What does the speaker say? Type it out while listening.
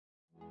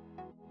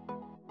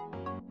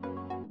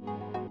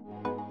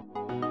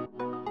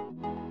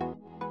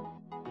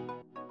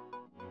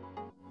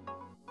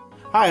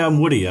Hi, I'm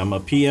Woody. I'm a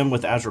PM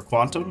with Azure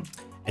Quantum,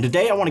 and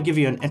today I want to give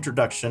you an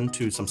introduction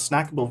to some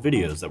snackable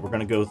videos that we're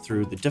going to go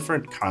through the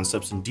different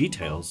concepts and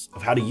details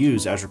of how to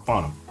use Azure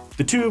Quantum.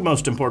 The two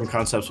most important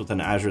concepts within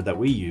Azure that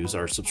we use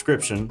are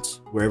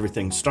subscriptions, where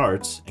everything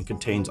starts and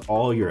contains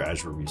all your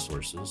Azure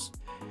resources,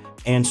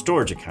 and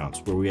storage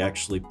accounts, where we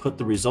actually put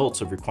the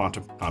results of your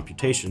quantum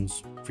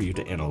computations for you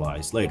to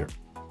analyze later.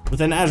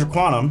 Within Azure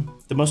Quantum,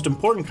 the most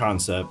important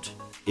concept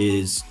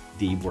is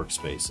the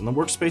workspace. And the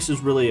workspace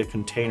is really a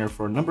container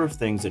for a number of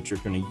things that you're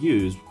going to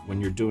use when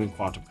you're doing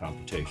quantum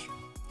computation.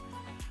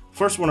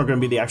 First one are going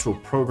to be the actual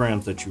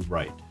programs that you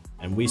write.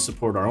 And we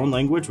support our own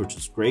language, which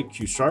is great,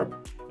 Q#,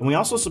 and we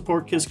also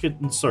support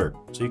Qiskit and Cert,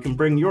 so you can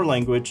bring your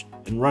language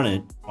and run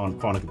it on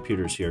quantum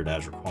computers here at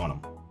Azure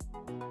Quantum.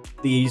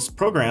 These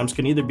programs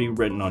can either be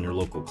written on your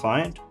local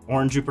client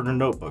or in Jupyter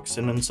notebooks,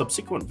 and in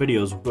subsequent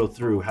videos we'll go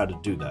through how to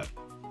do that.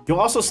 You'll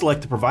also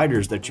select the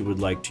providers that you would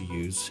like to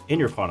use in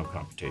your quantum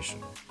computation.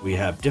 We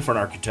have different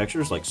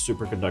architectures like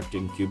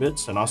superconducting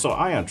qubits and also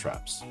ion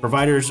traps.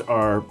 Providers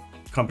are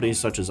companies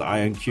such as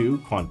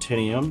IonQ,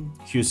 Quantinuum,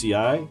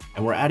 QCI,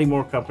 and we're adding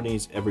more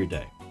companies every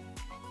day.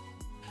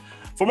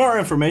 For more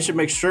information,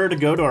 make sure to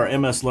go to our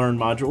MS Learn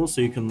module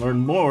so you can learn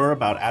more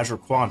about Azure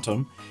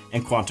Quantum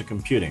and quantum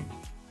computing.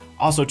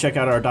 Also check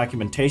out our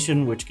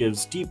documentation, which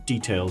gives deep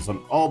details on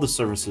all the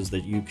services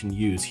that you can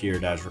use here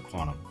at Azure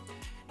Quantum.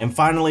 And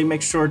finally,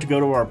 make sure to go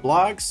to our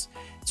blogs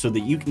so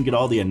that you can get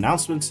all the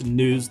announcements and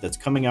news that's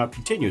coming out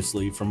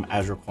continuously from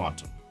Azure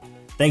Quantum.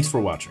 Thanks for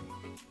watching.